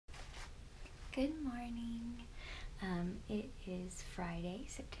Good morning. It is Friday,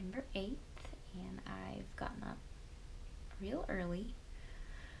 September 8th, and I've gotten up real early.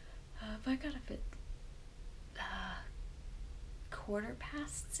 I got up at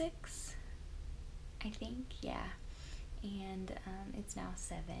 6:15, I think, yeah. And it's now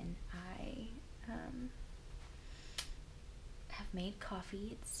 7. I have made coffee.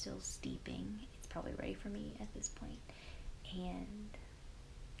 It's still steeping. It's probably ready for me at this point. And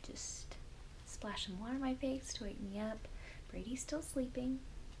just splash some water on my face to wake me up. Brady's still sleeping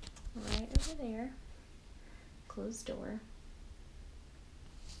right over there. Closed door.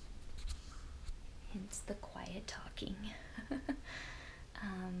 Hence the quiet talking.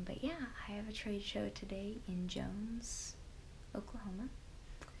 But yeah, I have a trade show today in Jones, Oklahoma.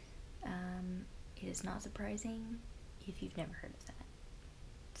 It is not surprising if you've never heard of that.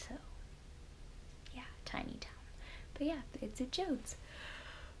 So, yeah, tiny town. But yeah, it's at Jones.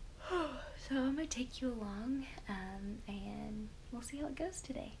 So I'm going to take you along, and we'll see how it goes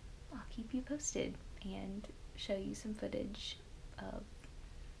today. I'll keep you posted and show you some footage of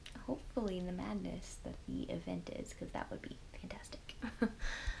hopefully the madness that the event is, because that would be fantastic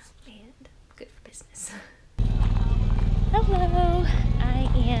and good for business. Hello, I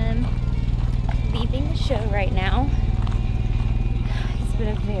am leaving the show right now. It's been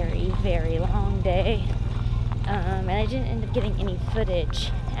a very, very long day. And I didn't end up getting any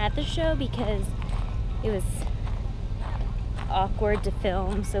footage at the show because it was awkward to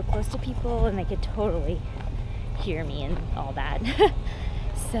film so close to people and they could totally hear me and all that.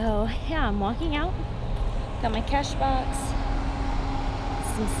 So yeah, I'm walking out, got my cash box,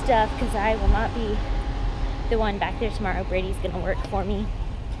 some stuff, because I will not be the one back there tomorrow. Brady's gonna work for me.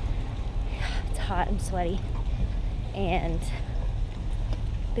 It's hot and sweaty, and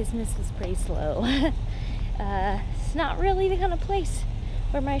business is pretty slow. It's not really the kind of place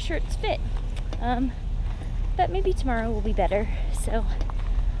where my shirts fit, but maybe tomorrow will be better, so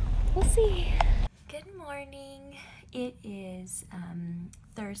we'll see. Good morning. It is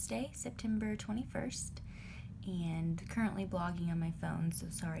Thursday, September 21st, and currently vlogging on my phone, so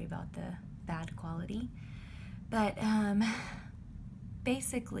sorry about the bad quality. But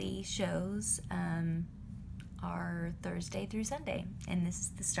basically shows are Thursday through Sunday, and this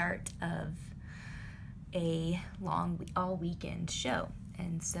is the start of a long all weekend show.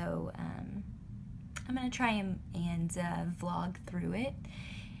 And so I'm gonna try and vlog through it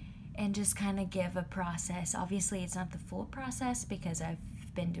and just kind of give a process. Obviously it's not the full process because I've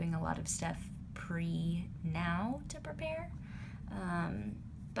been doing a lot of stuff now to prepare,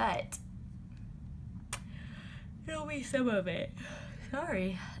 but it'll be some of it.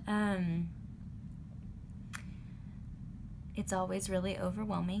 Sorry. It's always really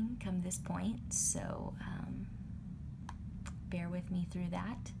overwhelming come this point, so bear with me through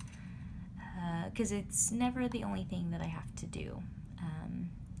that, because it's never the only thing that I have to do.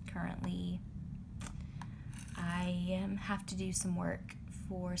 Currently, I have to do some work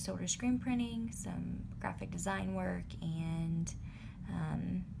for Solar screen printing, some graphic design work, and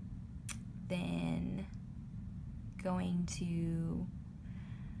then going to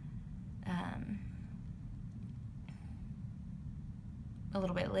a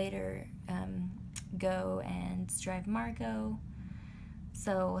little bit later go and drive Margot.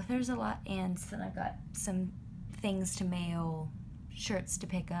 So there's a lot, and then I've got some things to mail, shirts to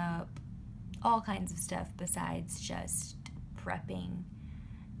pick up, all kinds of stuff besides just prepping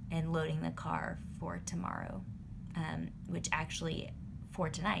and loading the car for tomorrow, which actually for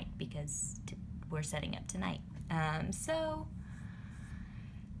tonight, because we're setting up tonight. So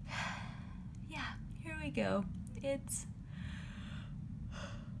yeah, here we go. It's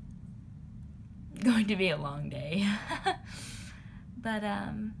going to be a long day. But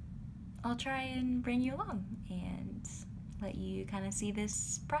I'll try and bring you along and let you kind of see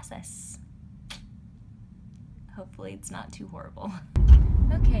this process. Hopefully it's not too horrible.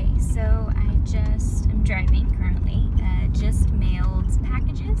 Okay, so I'm driving currently. Just mailed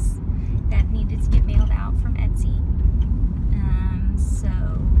packages that needed to get mailed out from Etsy. So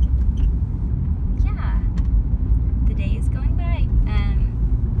yeah, the day is going by.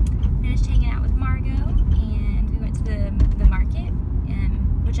 Finished hanging out with Margot, and we went to the market,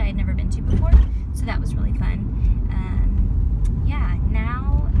 which I had never been to before, so that was really fun. Yeah,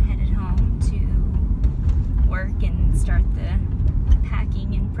 now headed home to work and start the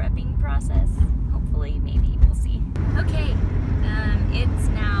packing and prepping process. Hopefully, maybe, we'll see. Okay,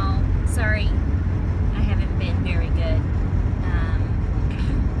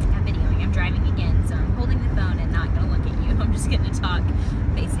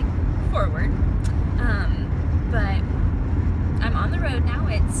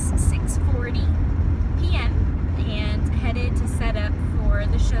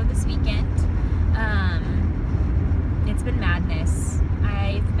 show this weekend. It's been madness.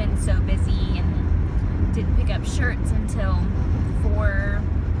 I've been so busy and didn't pick up shirts until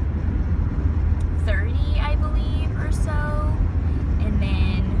 4:30, I believe, or so, and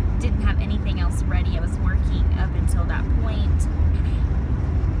then didn't have anything else ready. I was working up until that point.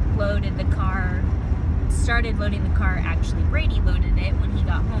 Loaded the car, started loading the car. Actually, Brady loaded it when he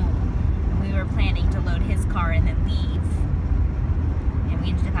got home, and we were planning to load his car and then leave, and we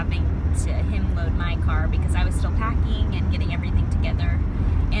ended up having him load my car because I was still packing and getting everything together,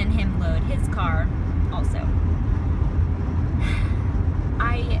 and him load his car also.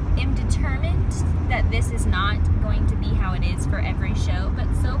 I am determined that this is not going to be how it is for every show, but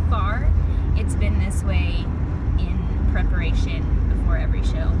so far it's been this way in preparation before every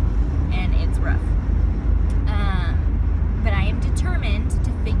show, and it's rough. But I am determined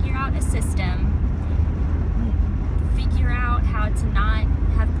to figure out a system, figure out how to not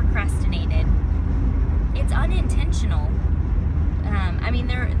have procrastinated. It's unintentional. I mean,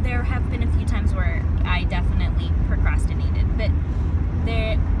 there have been a few times where I definitely procrastinated, but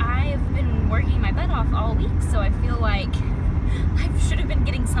I've been working my butt off all week, so I feel like I should have been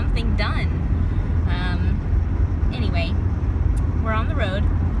getting something done. Anyway, we're on the road,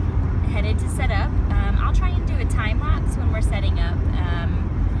 headed to set up. I'll try and do a time lapse when we're setting up,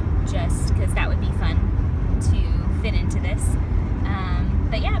 just because that would be fun to fit into this.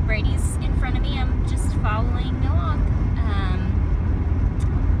 But yeah, Brady's in front of me. I'm just following along.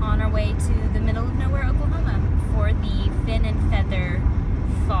 On our way to the middle of nowhere, Oklahoma, for the Fin and Feather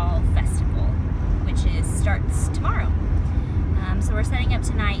Fall Festival, which starts tomorrow. So we're setting up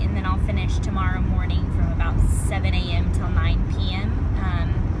tonight, and then I'll finish tomorrow morning from about 7 a.m. till 9 p.m.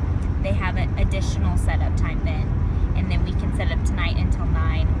 They have an additional setup time then, and then we can set up tonight until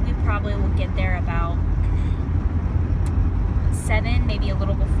 9. We probably will get there about 7, maybe a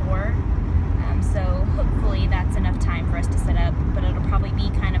little before. So hopefully that's enough time for us to set up, but it'll probably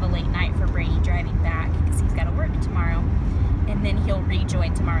be kind of a late night for Brady driving back because he's got to work tomorrow, and then he'll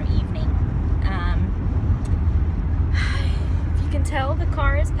rejoin tomorrow evening. If you can tell, the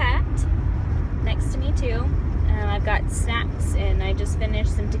car is packed next to me too. I've got snacks, and I just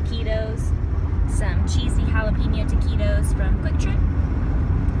finished some taquitos, some cheesy jalapeno taquitos from Quick Trip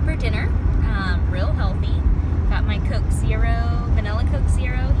for dinner. Real healthy. Got my Coke Zero, vanilla Coke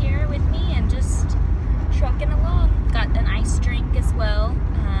Zero here with me, and just trucking along. Got an ice drink as well,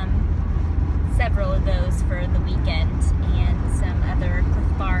 several of those for the weekend, and some other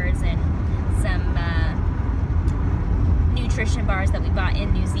Clif bars and some nutrition bars that we bought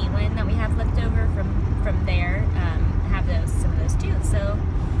in New Zealand that we have left over from there. Have some of those too. So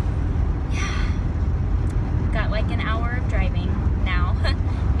yeah, got like an hour of driving now,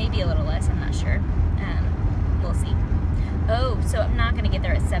 maybe a little less, I'm not sure. We'll see. Oh, so I'm not gonna get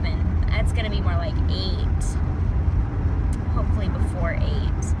there at 7. It's gonna be more like 8. Hopefully before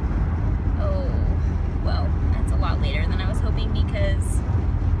 8. Oh, well, that's a lot later than I was hoping, because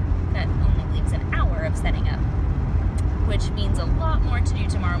that only leaves an hour of setting up, which means a lot more to do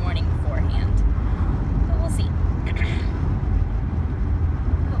tomorrow morning beforehand. But we'll see.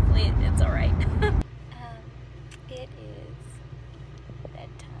 Hopefully it's alright. It is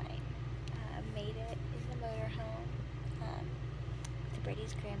bedtime. Made it in the motorhome to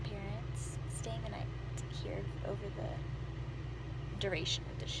Brady's grandparents, staying the night here over the duration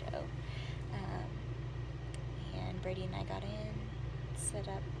of the show. And Brady and I got in, set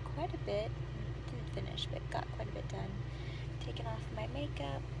up quite a bit, didn't finish, but got quite a bit done, taken off my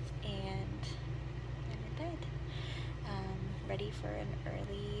makeup, and I'm in bed, ready for an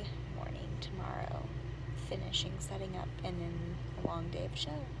early morning tomorrow, finishing setting up, and then a long day of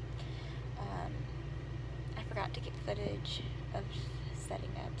show. I forgot to get footage of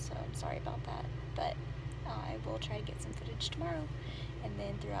setting up, so I'm sorry about that, but I will try to get some footage tomorrow, and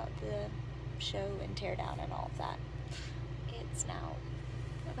then throughout the show and tear down and all of that. It's now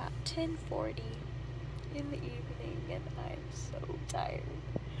about 10:40 in the evening, and I'm so tired.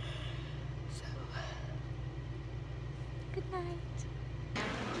 So, good night.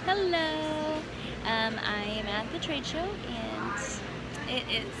 Hello. I am at the trade show, and it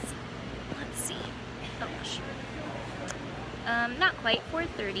is, let's see, oh gosh, not quite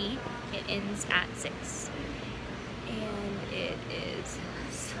 4:30. It ends at 6, and it is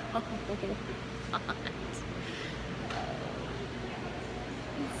so hot.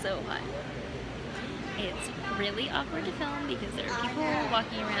 It's so hot. It's really awkward to film because there are people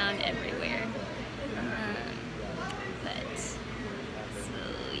walking around everywhere. But, so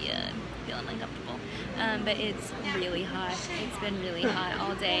yeah, I'm feeling uncomfortable. But it's really hot. It's been really hot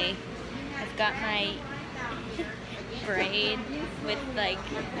all day. I've got my braid with like,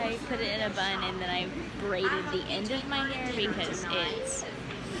 I put it in a bun and then I braided the end of my hair because it's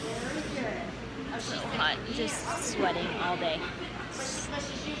so hot, just sweating all day.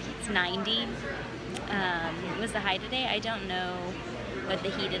 It's 90. Was the high today? I don't know what the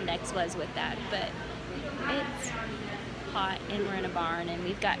heat index was with that, but it's hot and we're in a barn and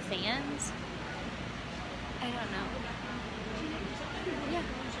we've got fans. I don't know. Yeah.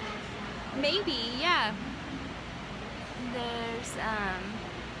 Maybe, yeah. There's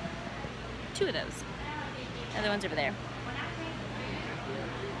two of those. The other one's over there.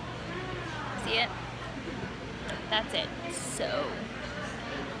 See it? That's it. So,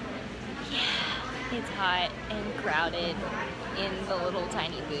 yeah, it's hot and crowded in the little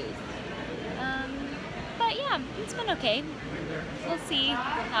tiny booth. But yeah, it's been okay. We'll see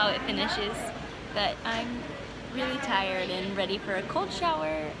how it finishes. But I'm really tired and ready for a cold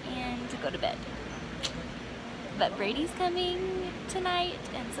shower and to go to bed. But Brady's coming tonight,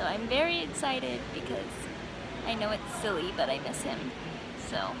 and so I'm very excited because I know it's silly, but I miss him.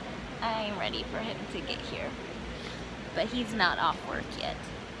 So I'm ready for him to get here. But he's not off work yet.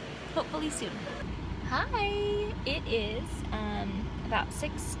 Hopefully soon. Hi! It is about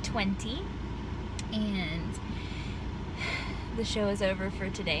 6:20 and the show is over for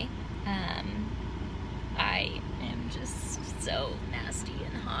today. I am just so nasty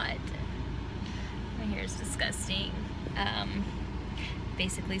and hot. My hair is disgusting.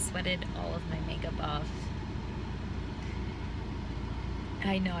 Basically sweated all of my makeup off.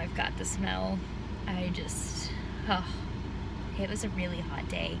 I know I've got the smell. It was a really hot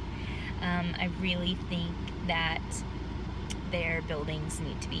day. I really think that their buildings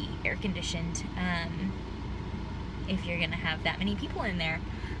need to be air conditioned if you're gonna have that many people in there.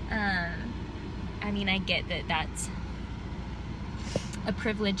 I mean, I get that that's a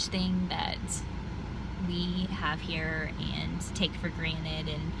privilege thing that we have here and take for granted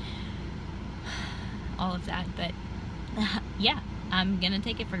and all of that, but yeah, I'm gonna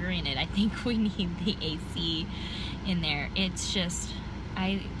take it for granted. I think we need the AC in there. It's just,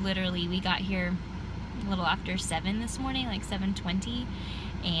 we got here a little after 7 this morning, like 7:20,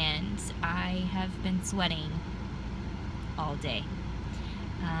 and I have been sweating all day.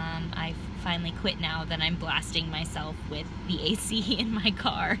 I finally quit now that I'm blasting myself with the AC in my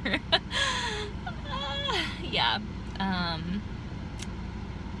car. Yeah.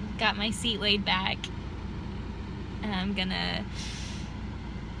 Got my seat laid back. I'm gonna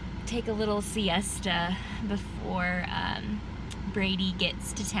take a little siesta before Brady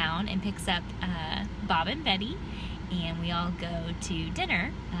gets to town and picks up Bob and Betty, and we all go to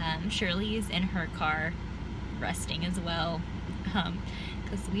dinner. Shirley is in her car resting as well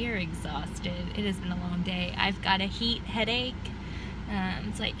because we are exhausted. It has been a long day. I've got a heat headache.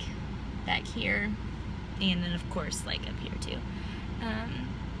 It's like back here, and then of course like up here too,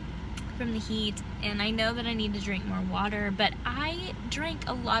 from the heat. And I know that I need to drink more water, but I drank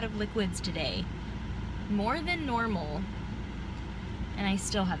a lot of liquids today, more than normal, and I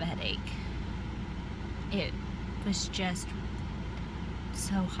still have a headache. It was just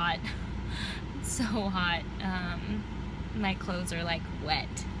so hot. So hot. My clothes are like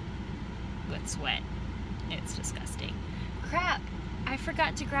wet with sweat. It's disgusting. Crap, I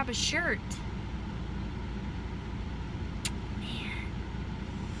forgot to grab a shirt. Man.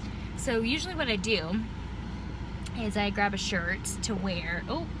 So usually what I do is I grab a shirt to wear.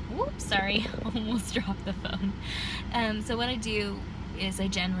 Oh, whoops, sorry. Almost dropped the phone. So what I do is I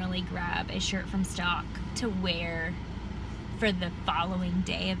generally grab a shirt from stock to wear for the following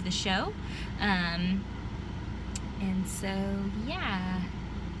day of the show. And so, yeah,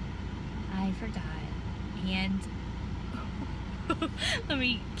 I forgot. And let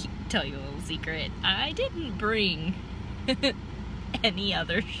me tell you a little secret. I didn't bring any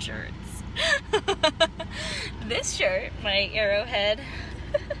other shirts. This shirt, my Arrowhead,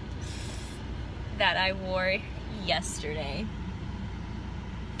 that I wore yesterday.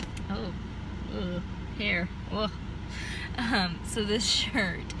 Oh, ugh, hair. Ugh. So this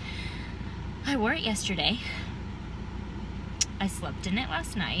shirt, I wore it yesterday. I slept in it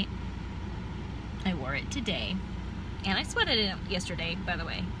last night. I wore it today. And I sweated in it yesterday, by the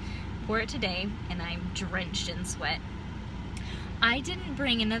way. Wore it today, and I'm drenched in sweat. I didn't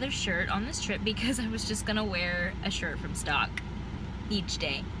bring another shirt on this trip because I was just gonna wear a shirt from stock each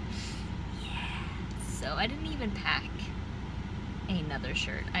day. Yeah. So I didn't even pack another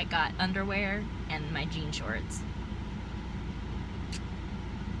shirt. I got underwear and my jean shorts.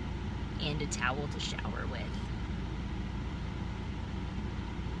 And a towel to shower with.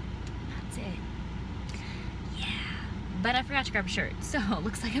 That's it. Yeah. but I forgot to grab a shirt, so it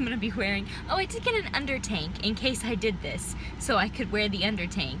looks like I'm gonna be wearing, oh, I did get an under tank in case I did this, so I could wear the under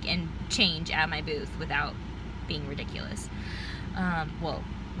tank and change at my booth without being ridiculous. Well,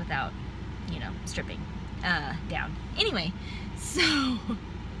 without, you know, stripping down. Anyway, so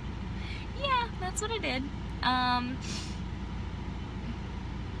yeah, that's what I did. Yeah,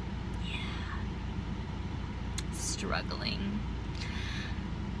 struggling,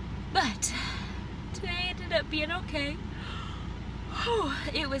 but today ended up being okay.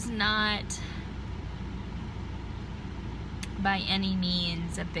 It was not by any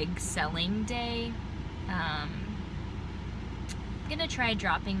means a big selling day. I'm gonna try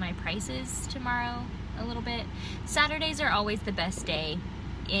dropping my prices tomorrow a little bit. Saturdays are always the best day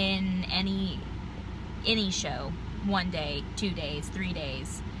in any show. 1 day, 2 days, 3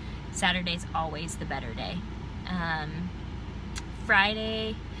 days. Saturday's always the better day.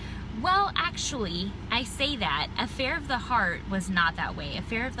 Friday, well, actually, I say that. Affair of the Heart was not that way.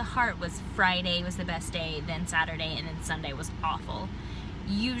 Affair of the Heart was Friday was the best day, then Saturday, and then Sunday was awful.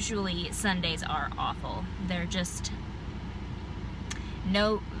 Usually Sundays are awful. They're just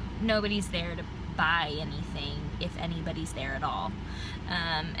nobody's there to buy anything, if anybody's there at all.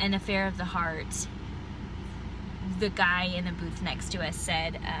 And Affair of the Heart, the guy in the booth next to us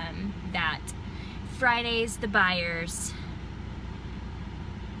said that Friday's the buyers,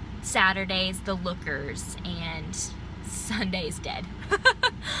 Saturday's the lookers, and Sunday's dead.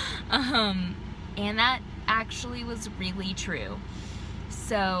 And that actually was really true.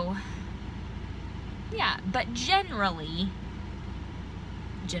 So yeah, but generally,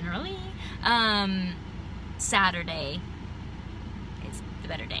 Saturday is the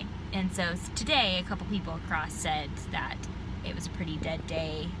better day. And so today, a couple people across said that it was a pretty dead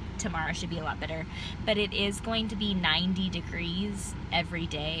day. Tomorrow should be a lot better. But it is going to be 90 degrees every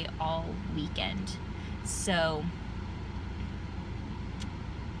day, all weekend. So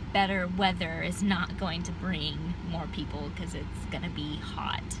better weather is not going to bring more people because it's going to be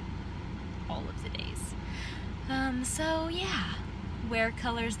hot all of the days. So yeah, wear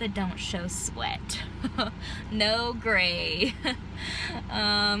colors that don't show sweat. No gray.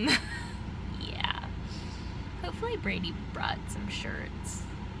 Yeah. Hopefully Brady brought some shirts.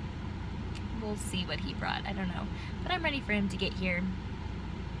 We'll see what he brought. I don't know. But I'm ready for him to get here.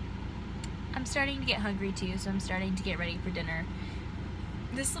 I'm starting to get hungry too, so I'm starting to get ready for dinner.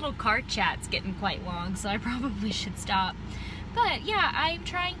 This little car chat's getting quite long, so I probably should stop. But yeah, I'm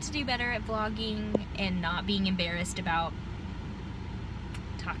trying to do better at vlogging and not being embarrassed about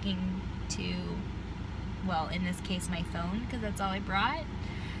talking to, well, in this case, my phone, because that's all I brought.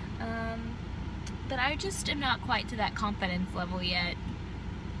 But I just am not quite to that confidence level yet.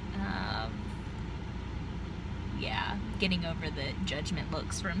 Yeah, getting over the judgment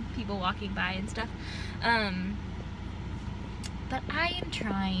looks from people walking by and stuff. But I am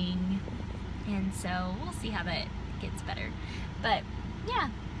trying, and so we'll see how that gets better. But yeah,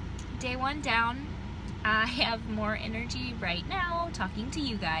 day 1 down. I have more energy right now talking to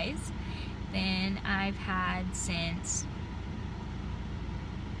you guys than I've had since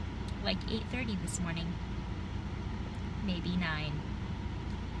like 8:30 this morning, maybe 9.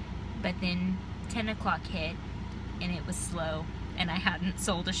 But then 10 o'clock hit and it was slow and I hadn't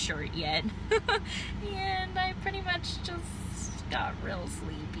sold a shirt yet. And I pretty much just got real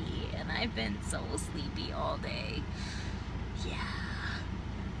sleepy, and I've been so sleepy all day. Yeah.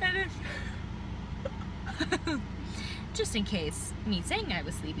 And just in case me saying I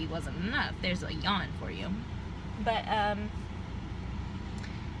was sleepy wasn't enough, there's a yawn for you. But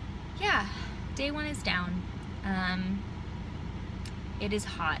yeah, day 1 is down. It is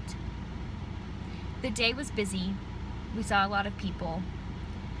hot. The day was busy. We saw a lot of people.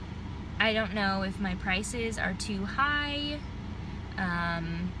 I don't know if my prices are too high,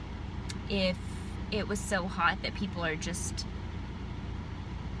 if it was so hot that people are just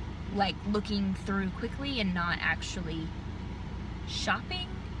like looking through quickly and not actually shopping,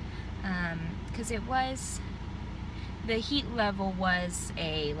 because it was, the heat level was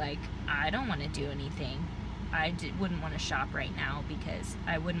a like, I don't want to do anything. I wouldn't want to shop right now because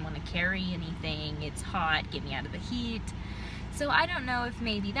I wouldn't want to carry anything. It's hot, get me out of the heat. So I don't know if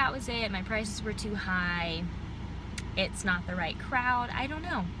maybe that was it. My prices were too high. It's not the right crowd. I don't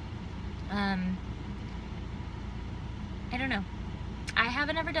know. I don't know. I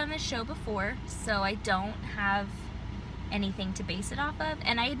haven't ever done this show before, so I don't have anything to base it off of.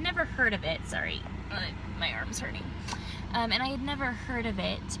 And I had never heard of it. Sorry, my arm's hurting. And I had never heard of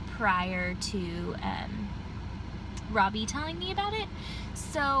it prior to Robbie telling me about it.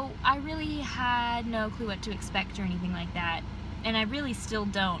 So I really had no clue what to expect or anything like that. And I really still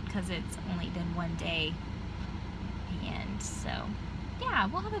don't, because it's only been 1 day. And So yeah,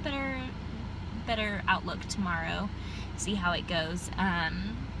 we'll have a better outlook tomorrow, see how it goes.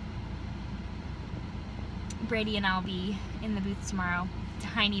 Brady and I'll be in the booth tomorrow.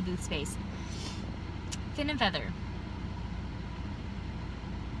 Tiny booth space. Fin and Feather.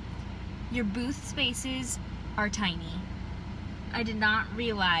 Your booth spaces are tiny. I did not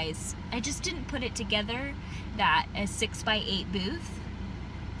realize, I just didn't put it together that a 6x8 booth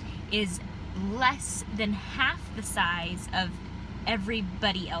is less than half the size of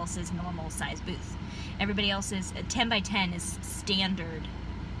everybody else's normal size booth. Everybody else's 10x10 is standard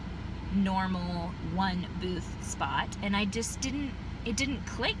normal one booth spot, and I just didn't, it didn't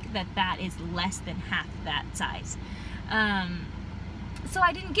click that that is less than half that size. So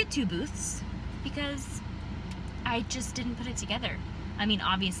I didn't get 2 booths because I just didn't put it together. I mean,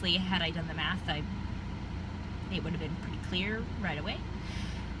 obviously, had I done the math, it would have been pretty clear right away.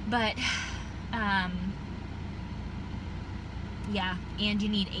 But, yeah, and you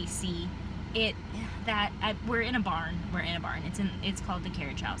need AC. We're in a barn. It's called the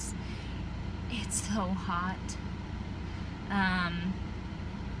Carriage House. It's so hot.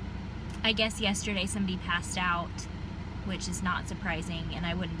 I guess yesterday somebody passed out, which is not surprising, and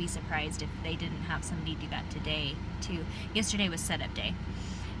I wouldn't be surprised if they didn't have somebody do that today too. Yesterday was setup day,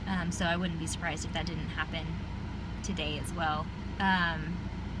 so I wouldn't be surprised if that didn't happen today as well.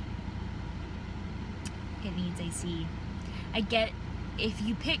 It needs AC. I get, if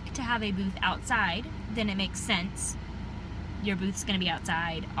you pick to have a booth outside, then it makes sense. Your booth's gonna be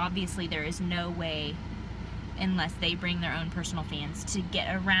outside. Obviously there is no way, unless they bring their own personal fans, to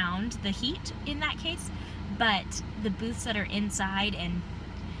get around the heat in that case. But the booths that are inside, and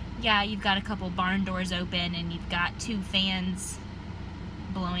yeah, you've got a couple barn doors open and you've got 2 fans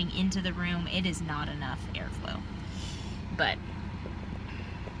blowing into the room, it is not enough airflow. But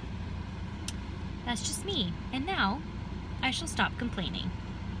that's just me. And now I shall stop complaining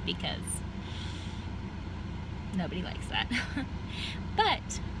because nobody likes that.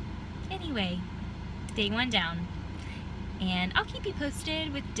 But anyway, day 1 down. And I'll keep you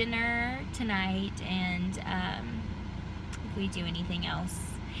posted with dinner tonight, and if we do anything else.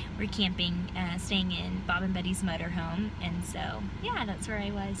 We're camping, staying in Bob and Betty's motorhome, and so, yeah, that's where I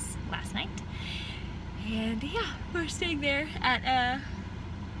was last night. And yeah, we're staying there at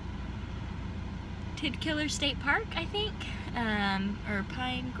Tidkiller State Park, I think, or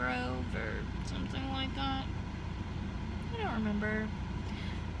Pine Grove, or something like that. I don't remember.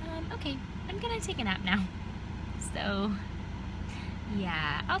 Okay, I'm gonna take a nap now. So,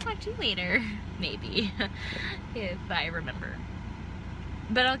 yeah, I'll talk to you later, maybe, if I remember.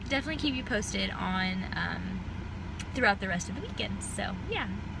 But I'll definitely keep you posted on, throughout the rest of the weekend. So, yeah,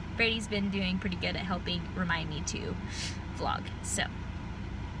 Brady's been doing pretty good at helping remind me to vlog. So,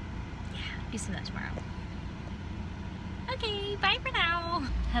 yeah, do some of that tomorrow. Okay, bye for now.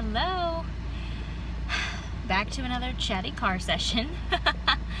 Hello. Back to another chatty car session.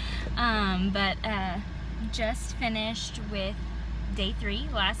 Just finished with day 3,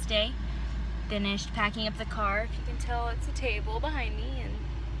 last day. Finished packing up the car. If you can tell, it's a table behind me and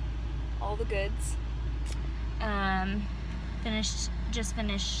all the goods. Just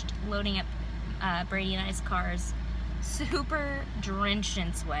finished loading up Brady and I's cars. Super drenched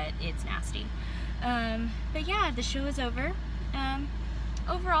in sweat. It's nasty. But yeah, the show is over.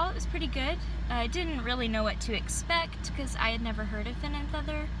 Overall, it was pretty good. I didn't really know what to expect because I had never heard of Fin and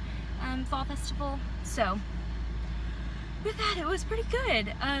Feather Fall Festival. So, with that, it was pretty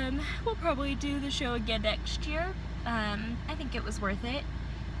good. We'll probably do the show again next year. I think it was worth it.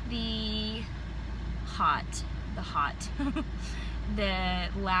 The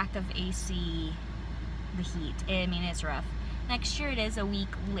lack of AC, the heat, I mean, it's rough. Next year it is a week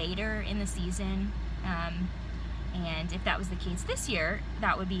later in the season, and if that was the case this year,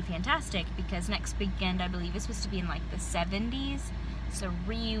 that would be fantastic, because next weekend I believe is supposed to be in like the 70s, so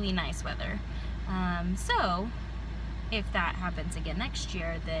really nice weather. So if that happens again next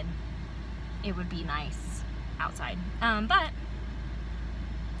year, then it would be nice outside, but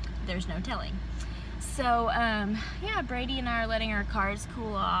there's no telling. So yeah, Brady and I are letting our cars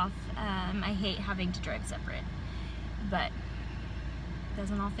cool off. I hate having to drive separate, but it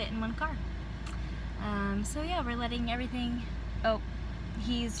doesn't all fit in one car. So yeah, we're letting everything, oh,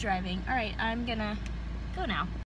 he's driving. All right, I'm gonna go now.